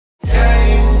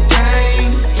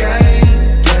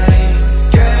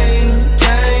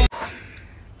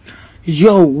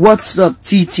Yo, what's up,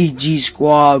 TTG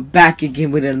squad? Back again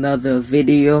with another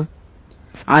video.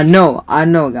 I know,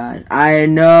 guys. I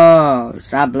know.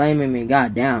 Stop blaming me.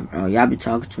 Goddamn, bro. Y'all be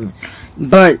talking to me.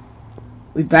 But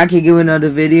we back again with another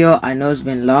video. I know it's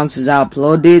been long since I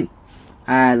uploaded.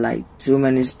 I had like too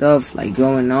many stuff like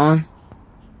going on.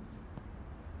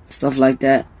 Stuff like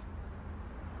that.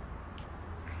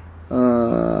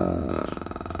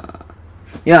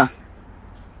 Yeah.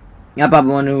 Y'all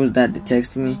probably wondering who's that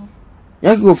texted me.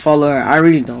 Y'all can go follow her. I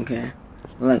really don't care.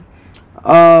 Like,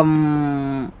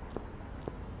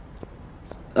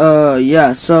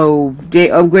 yeah. So they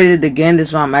upgraded again.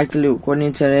 That's why I'm actually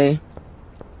recording today.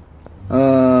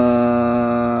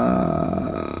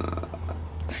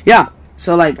 Yeah.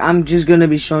 So like, I'm just gonna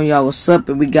be showing y'all what's up,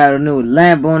 and we got a new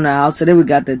Lambo in the house today. We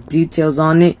got the details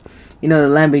on it. You know,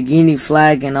 the Lamborghini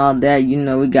flag and all that. You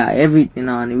know, we got everything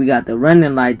on it. We got the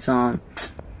running lights on.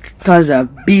 Cause a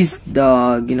beast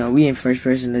dog, you know, we in first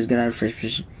person. Let's get out of first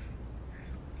person.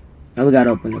 Now we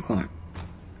gotta open the car.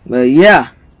 But yeah.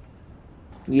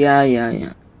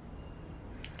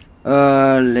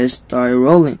 Let's start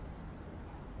rolling.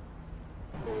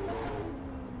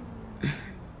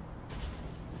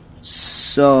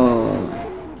 So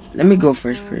let me go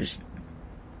first person.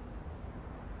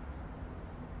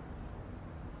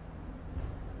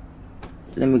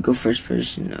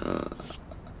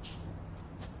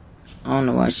 I don't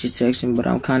know why she's texting, but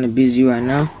I'm kind of busy right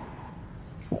now.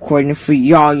 Recording for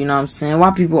y'all, you know what I'm saying? Why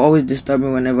people always disturb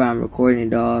me whenever I'm recording,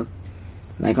 dog?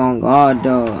 Like, on God,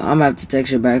 though. I'm gonna have to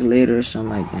text her back later or something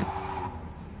like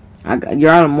that.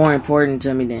 Y'all are more important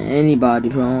to me than anybody,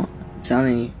 bro. I'm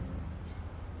telling you.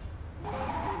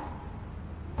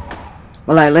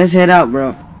 Well, like, let's head out,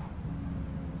 bro.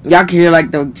 Y'all can hear, like,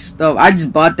 the stuff. I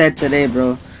just bought that today,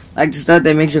 bro. Like, the stuff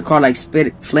that makes your car, like,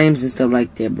 spit flames and stuff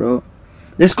like that, bro.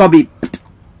 This car be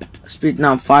spitting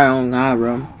out fire on God,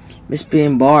 bro. Be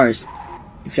spitting bars.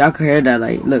 If y'all could hear that,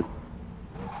 like, look.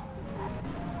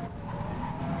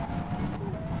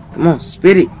 Come on,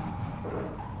 spit it.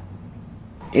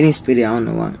 It ain't spit it, I don't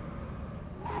know why.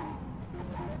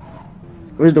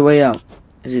 Where's the way out?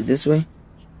 Is it this way?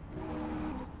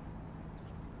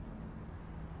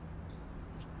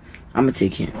 I'm gonna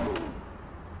take him.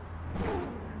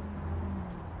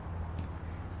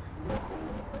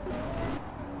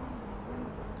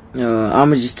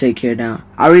 I'ma just take care down.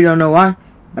 I really don't know why,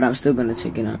 but I'm still gonna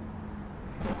take it out.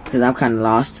 Cause I'm kinda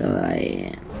lost, so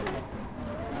like,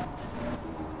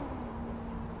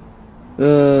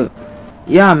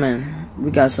 yeah, man. We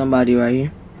got somebody right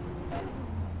here.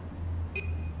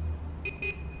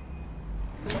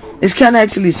 It's kinda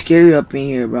actually scary up in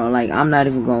here, bro. Like, I'm not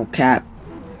even gonna cap.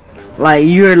 Like,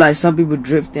 you hear like some people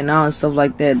drifting out and stuff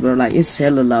like that, bro. Like, it's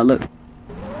hella loud, look.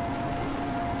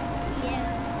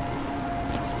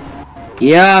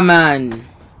 Yeah, man.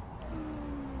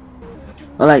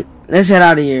 Well, like, let's head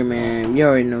out of here, man. You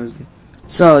already know.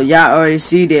 So, y'all already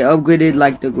see they upgraded,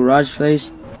 like, the garage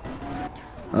place.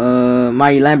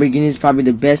 My Lamborghini is probably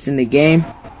the best in the game.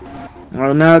 I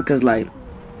don't know, because, like,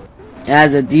 it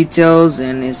has the details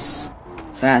and it's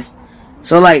fast.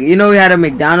 So, like, you know, we had a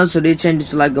McDonald's, so they changed it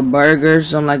to, like, a burger,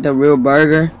 something like the real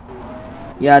burger.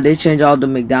 Yeah, they changed all the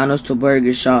McDonald's to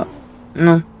burger shop. You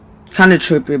know? Kind of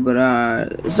trippy, but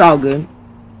it's all good.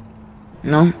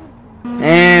 No?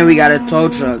 And we got a tow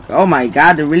truck. Oh my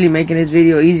god, they're really making this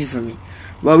video easy for me.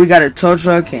 Well, we got a tow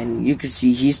truck, and you can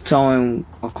see he's towing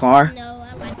a car. No,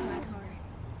 I like my car.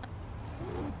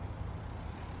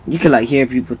 You can like hear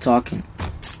people talking.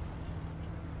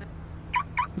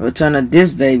 We'll turn to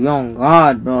this baby. Oh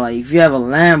god, bro. Like, if you have a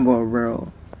Lambo,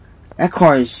 bro, that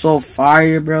car is so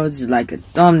fire, bro. It's like a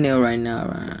thumbnail right now,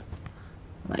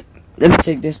 right? Let me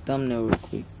take this thumbnail real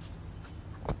quick.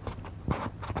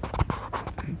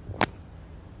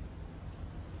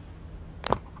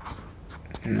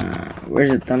 Nah, where's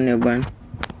the thumbnail button?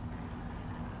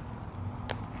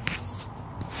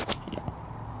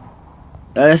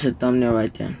 Oh, that's a thumbnail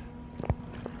right there.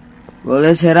 Well,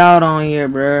 let's head out on here,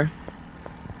 bruh.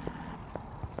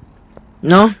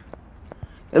 No?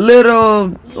 A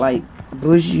little, like,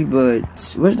 bushy, but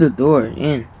where's the door?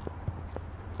 In.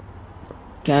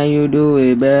 Can you do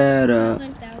it better?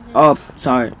 Oh,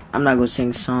 sorry. I'm not gonna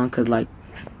sing a song because, like,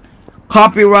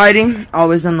 copywriting,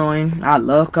 always annoying. I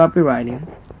love copywriting.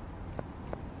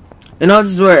 You know,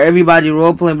 this is where everybody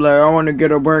roleplaying, like, I want to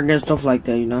get a burger and stuff like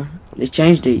that, you know? They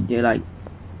changed it. They, like,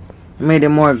 made it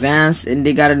more advanced, and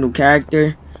they got a new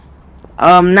character.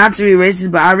 Not to be racist,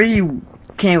 but I really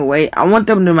can't wait. I want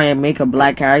them to make a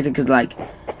black character because, like,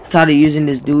 that's how they're using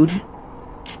this dude.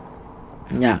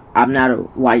 Yeah, I'm not a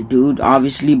white dude,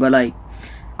 obviously, but, like,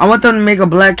 I want them to make a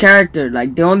black character.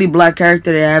 Like, the only black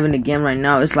character they have in the game right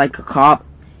now is like a cop.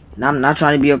 And I'm not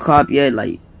trying to be a cop yet.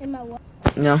 Like, you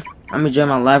know, I'm enjoying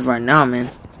my life right now, man.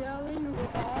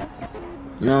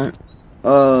 You know,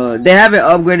 they haven't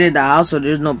upgraded the house, so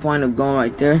there's no point of going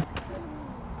right there.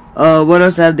 What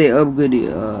else have they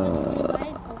upgraded?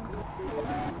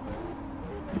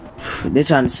 They're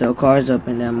trying to sell cars up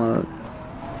in that mug.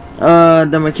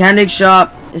 The mechanic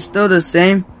shop is still the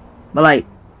same, but like,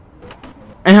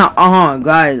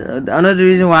 guys, another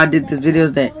reason why I did this video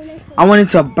is that I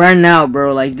wanted to burn out,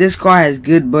 bro. Like, this car has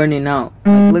good burning out.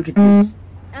 Like, look at this.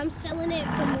 I'm selling it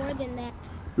for more than that.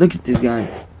 Look at this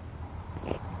guy.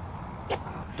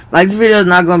 Like, this video is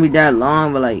not gonna be that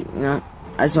long, but like, you know,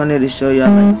 I just wanted to show y'all,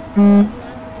 like,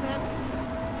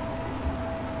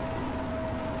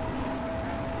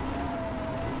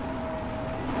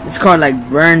 this car like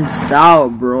burns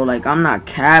out, bro. Like, I'm not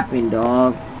capping,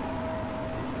 dog.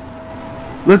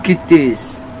 Look at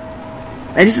this.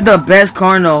 Like, this is the best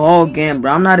car in the whole game,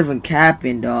 bro. I'm not even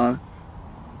capping, dog.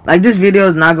 Like, this video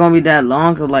is not gonna be that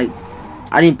long, cause like,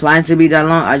 I didn't plan to be that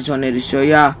long. I just wanted to show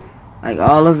y'all like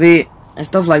all of it and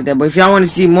stuff like that. But if y'all want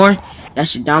to see more, y'all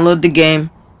should download the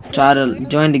game, try to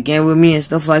join the game with me and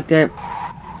stuff like that.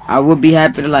 I would be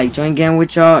happy to like join game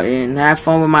with y'all and have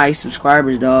fun with my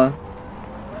subscribers, dog.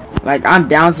 Like, I'm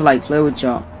down to like play with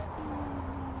y'all.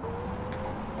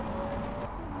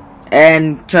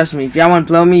 And trust me, if y'all want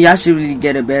to play with me, y'all should really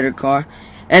get a better car.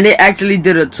 And they actually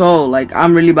did a toll. Like,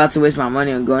 I'm really about to waste my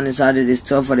money on going inside of this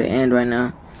toll for the end right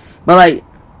now. But like,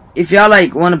 if y'all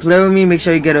like want to play with me, make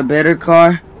sure you get a better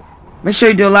car. Make sure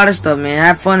you do a lot of stuff, man.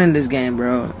 Have fun in this game,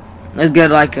 bro. Let's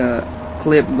get like a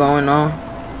clip going on.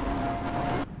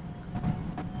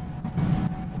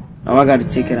 Oh, I got a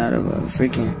ticket out of a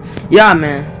freaking... Yeah,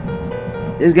 man.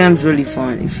 This game's really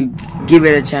fun if you give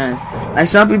it a chance. Like,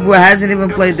 some people hasn't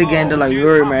even played the game. They're like,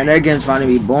 "Yo, man, that game's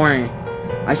finally be boring."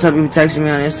 Like, some people texting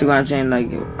me on Instagram saying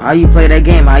like, "How you play that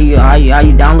game? How you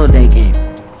download that game?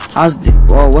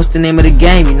 What's the name of the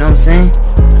game?" You know what I'm saying?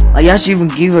 Like, y'all should even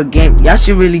give a game. Y'all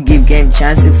should really give game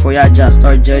chances before y'all just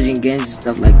start judging games and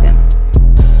stuff like that.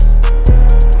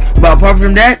 But apart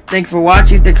from that, thanks for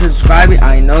watching. Thanks for subscribing.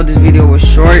 I know this video was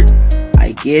short.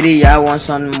 I get it. Y'all want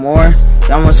something more.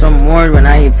 Y'all want something more when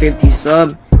I hit 50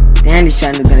 subs. Then this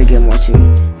channel is gonna get more to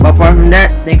me. But apart from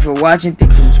that, thanks for watching.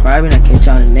 Thanks for subscribing. I'll catch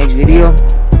y'all in the next video.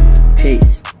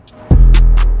 Peace.